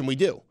investigation we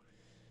do.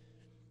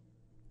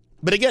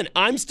 But again,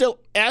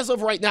 as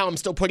of right now, I'm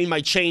still putting my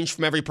change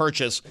from every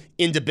purchase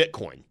into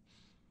Bitcoin.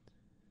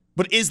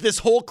 But is this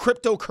whole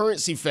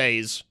cryptocurrency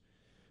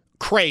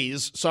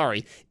craze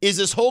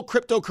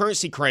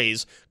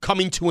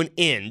coming to an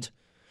end?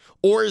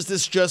 Or is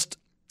this just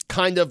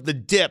kind of the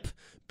dip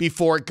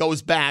before it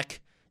goes back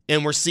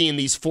and we're seeing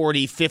these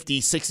 $40,000,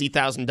 $50,000,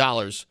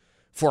 $60,000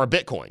 for a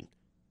Bitcoin?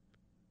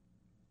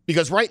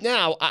 Because right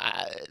now,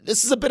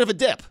 this is a bit of a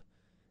dip.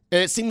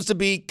 And it seems to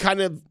be kind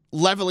of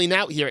leveling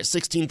out here at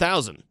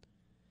 16,000.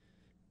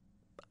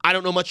 I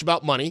don't know much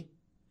about money,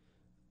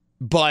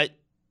 but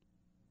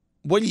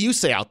what do you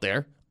say out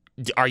there?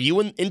 Are you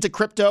into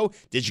crypto?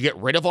 Did you get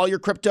rid of all your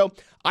crypto?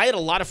 I had a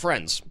lot of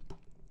friends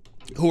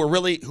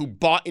who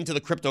bought into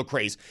the crypto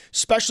craze,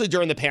 especially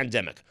during the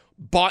pandemic,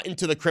 bought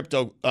into the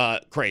crypto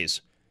craze.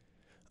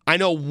 I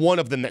know one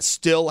of them that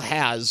still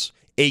has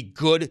a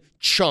good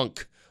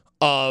chunk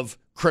of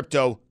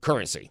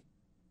cryptocurrency.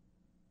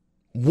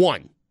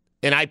 One.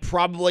 And I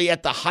probably,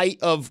 at the height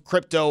of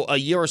crypto a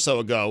year or so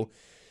ago,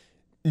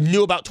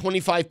 knew about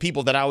 25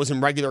 people that I was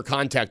in regular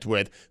contact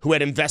with who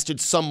had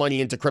invested some money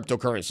into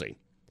cryptocurrency.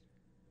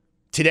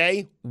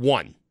 Today,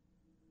 one.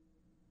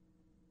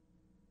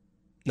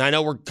 Now, I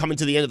know we're coming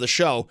to the end of the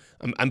show.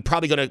 I'm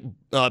probably going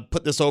to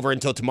put this over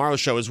until tomorrow's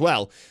show as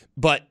well.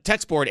 But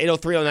text board,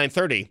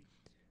 8030930,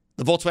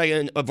 the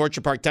Volkswagen of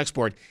Orchard Park text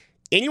board.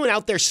 Anyone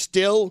out there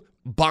still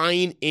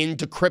buying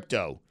into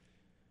crypto?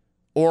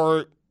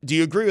 Or do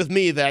you agree with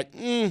me that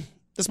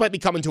this might be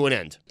coming to an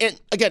end?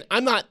 And again, I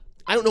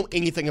don't know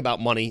anything about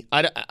money.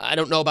 I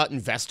don't know about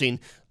investing.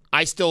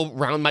 I still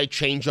round my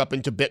change up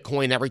into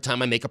Bitcoin every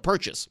time I make a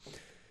purchase.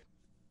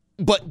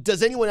 But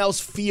does anyone else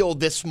feel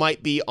this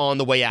might be on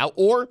the way out?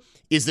 Or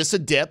is this a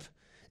dip?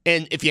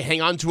 And if you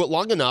hang on to it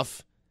long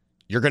enough,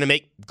 you're going to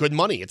make good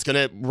money. It's going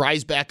to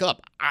rise back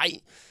up.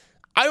 I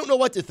don't know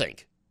what to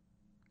think.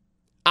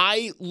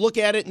 I look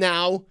at it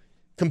now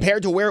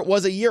compared to where it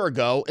was a year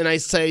ago, and I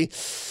say,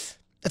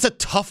 that's a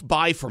tough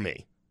buy for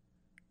me.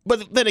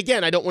 But then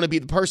again, I don't want to be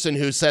the person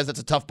who says it's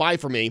a tough buy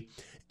for me,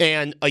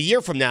 and a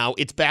year from now,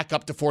 it's back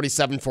up to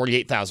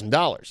 $47,000,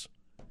 $48,000.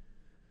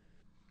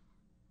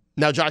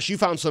 Now, Josh, you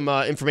found some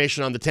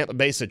information on the Tampa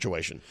Bay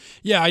situation.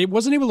 Yeah, I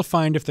wasn't able to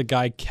find if the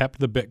guy kept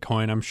the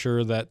Bitcoin. I'm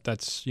sure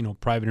that's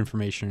private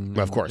information.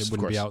 Well, of course, it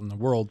wouldn't be out in the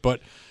world.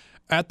 But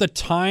at the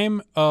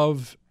time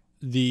of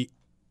the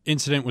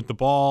incident with the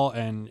ball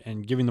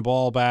and giving the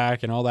ball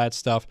back and all that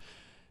stuff,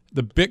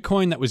 the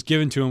Bitcoin that was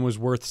given to him was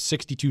worth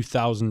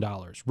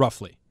 $62,000,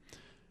 roughly.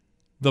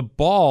 The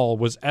ball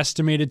was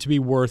estimated to be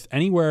worth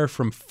anywhere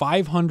from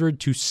 $500,000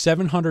 to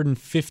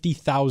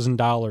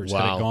 $750,000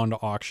 had it gone to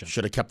auction.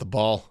 Should have kept the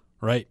ball.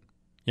 Right.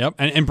 Yep.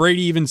 And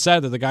Brady even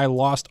said that the guy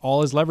lost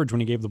all his leverage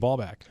when he gave the ball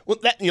back. Well,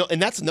 and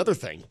that's another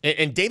thing.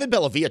 And David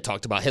Bellavia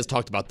has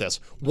talked about this.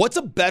 What's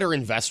a better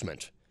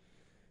investment?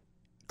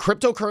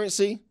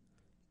 Cryptocurrency,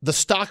 the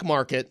stock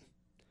market,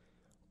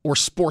 or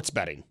sports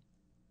betting?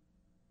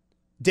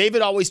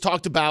 David always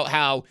talked about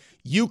how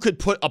you could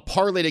put a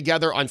parlay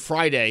together on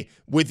Friday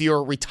with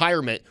your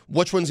retirement.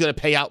 Which one's going to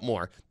pay out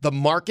more? The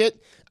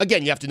market.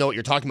 Again, you have to know what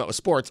you're talking about with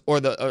sports,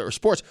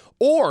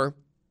 or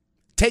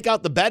take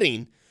out the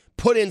betting,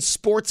 put in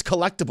sports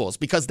collectibles,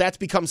 because that's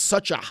become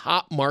such a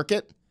hot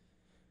market.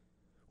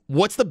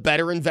 What's the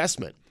better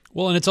investment?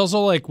 Well, and it's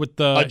also like with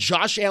a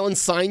Josh Allen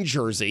signed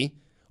jersey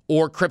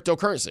or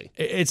cryptocurrency.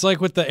 It's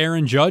like with the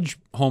Aaron Judge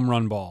home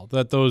run ball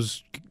that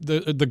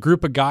the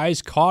group of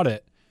guys caught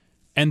it.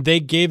 And they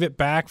gave it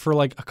back for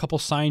like a couple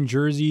signed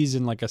jerseys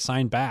and like a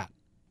signed bat.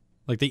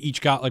 Like they each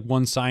got like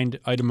one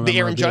signed item of the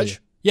Aaron Judge?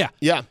 Yeah.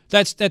 Yeah.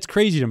 That's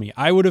crazy to me.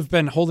 I would have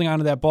been holding on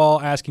to that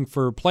ball, asking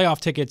for playoff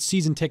tickets,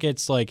 season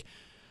tickets. Like,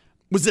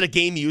 was it a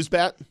game used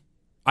bat?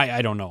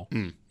 I don't know.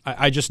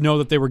 I just know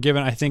that they were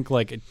given, I think,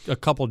 like a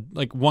couple,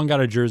 like one got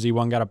a jersey,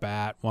 one got a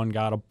bat, one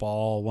got a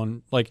ball,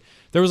 one, like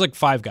there was like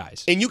 5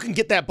 guys. And you can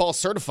get that ball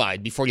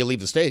certified before you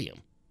leave the stadium.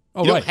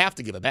 Oh, you don't have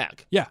to give it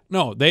back. Yeah,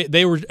 no,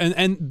 they were,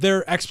 and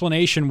their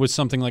explanation was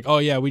something like, oh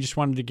yeah, we just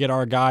wanted to get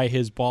our guy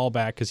his ball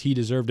back because he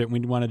deserved it. And we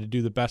wanted to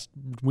do the best.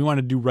 We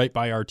wanted to do right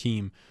by our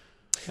team.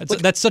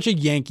 That's such a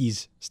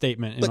Yankees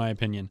statement, in my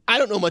opinion. I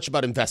don't know much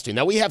about investing.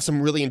 Now, we have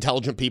some really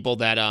intelligent people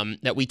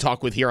that we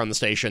talk with here on the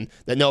station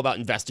that know about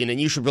investing,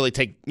 and you should really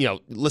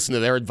listen to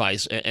their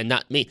advice and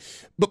not me.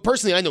 But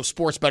personally, I know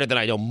sports better than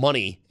I know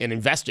money and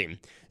investing.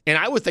 And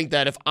I would think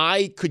that if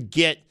I could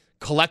get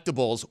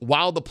collectibles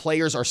while the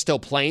players are still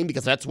playing,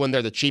 because that's when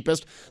they're the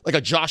cheapest, like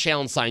a Josh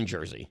Allen signed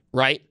jersey,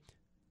 right?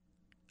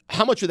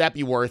 How much would that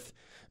be worth?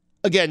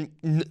 Again,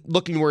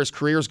 looking where his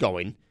career's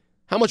going,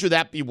 how much would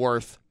that be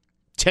worth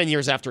 10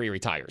 years after he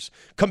retires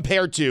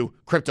compared to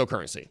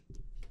cryptocurrency?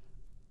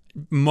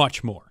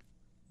 Much more.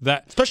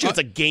 Especially if it's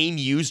a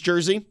game-used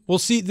jersey. Well,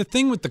 see, the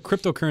thing with the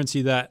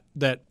cryptocurrency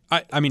that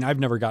I mean, I've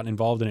never gotten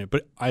involved in it,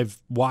 but I've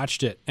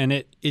watched it, and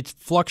it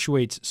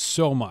fluctuates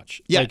so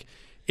much. Yeah. Like,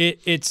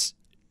 it's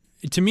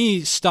to me,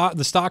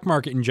 the stock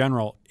market in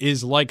general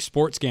is like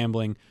sports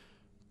gambling,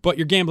 but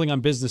you're gambling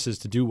on businesses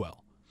to do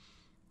well.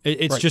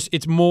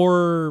 It's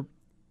more,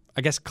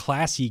 I guess,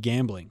 classy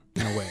gambling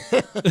in a way.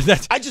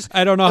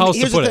 I don't know how else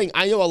to put it. Here's the thing.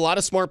 I know a lot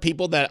of smart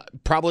people that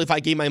probably if I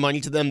gave my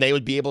money to them, they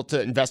would be able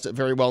to invest it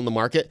very well in the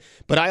market.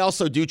 But I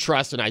also do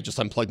trust, and I just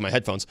unplugged my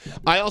headphones,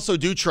 I also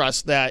do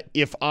trust that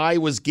if I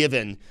was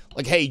given,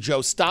 like, hey,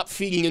 Joe, stop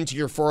feeding into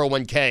your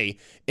 401k,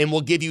 and we'll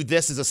give you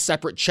this as a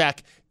separate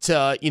check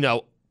to,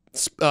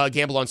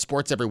 gamble on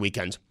sports every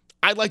weekend.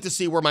 I'd like to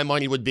see where my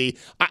money would be.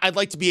 I'd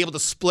like to be able to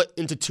split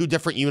into two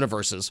different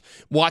universes.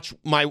 Watch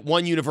my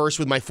one universe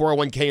with my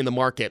 401k in the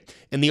market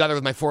and the other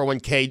with my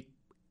 401k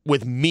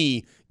with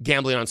me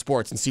gambling on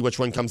sports and see which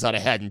one comes out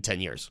ahead in 10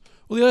 years.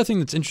 Well, the other thing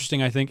that's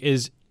interesting, I think,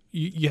 is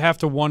you have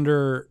to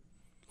wonder,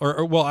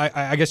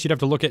 I guess you'd have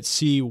to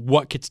see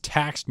what gets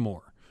taxed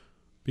more.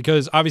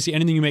 Because obviously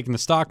anything you make in the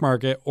stock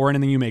market or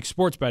anything you make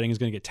sports betting is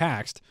going to get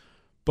taxed.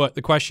 But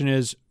the question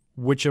is,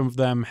 which of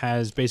them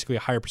has basically a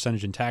higher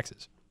percentage in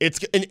taxes?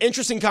 It's an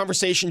interesting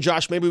conversation,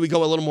 Josh. Maybe we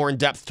go a little more in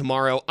depth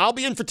tomorrow. I'll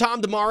be in for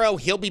Tom tomorrow.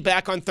 He'll be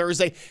back on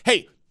Thursday.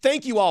 Hey,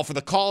 thank you all for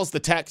the calls, the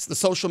texts, the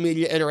social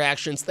media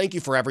interactions. Thank you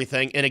for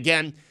everything. And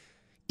again,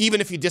 even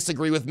if you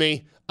disagree with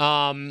me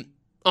on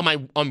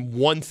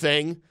one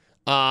thing,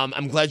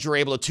 I'm glad you were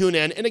able to tune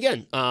in. And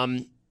again,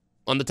 on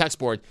the text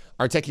board,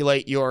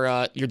 articulate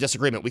your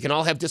disagreement. We can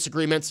all have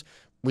disagreements,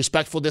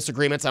 respectful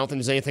disagreements. I don't think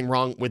there's anything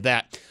wrong with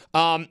that.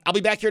 I'll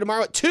be back here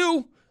tomorrow at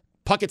 2.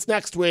 Puckett's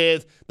next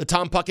with the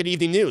Tom Puckett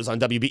Evening News on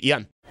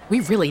WBEN.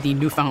 We really need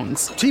new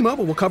phones.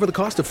 T-Mobile will cover the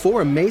cost of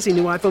 4 amazing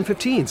new iPhone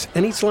 15s,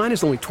 and each line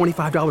is only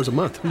 $25 a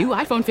month. New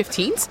iPhone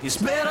 15s? It's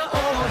better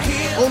over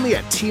here. Only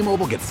at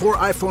T-Mobile, get 4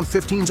 iPhone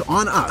 15s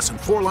on us and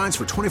 4 lines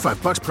for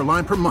 $25 per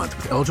line per month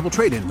with eligible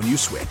trade-in when you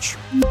switch.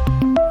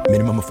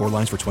 Minimum of 4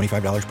 lines for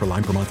 $25 per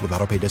line per month with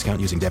auto-pay discount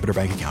using debit or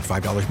bank account.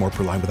 $5 more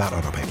per line without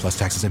auto-pay, plus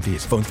taxes and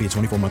fees. Phone fee at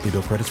 24 monthly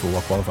bill credits for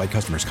well-qualified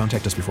customers.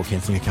 Contact us before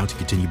canceling account to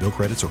continue bill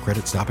credits or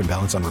credit stop and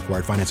balance on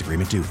required finance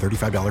agreement due.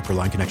 $35 per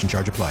line connection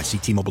charge applies. See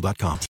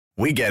T-Mobile.com.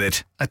 We get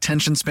it.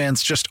 Attention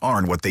spans just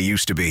aren't what they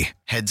used to be.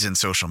 Heads in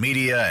social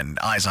media and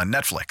eyes on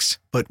Netflix.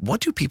 But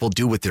what do people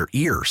do with their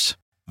ears?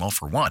 Well,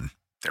 for one,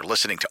 they're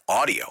listening to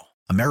audio.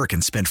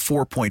 Americans spend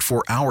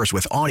 4.4 hours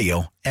with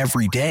audio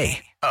every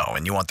day. Oh,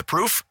 and you want the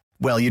proof?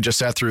 Well, you just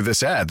sat through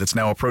this ad that's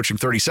now approaching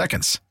 30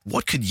 seconds.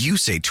 What could you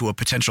say to a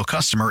potential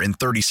customer in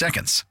 30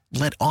 seconds?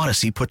 Let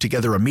Odyssey put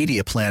together a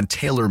media plan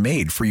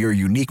tailor-made for your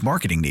unique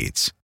marketing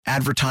needs.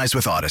 Advertise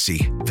with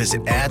Odyssey.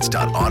 Visit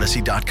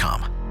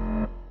ads.odyssey.com.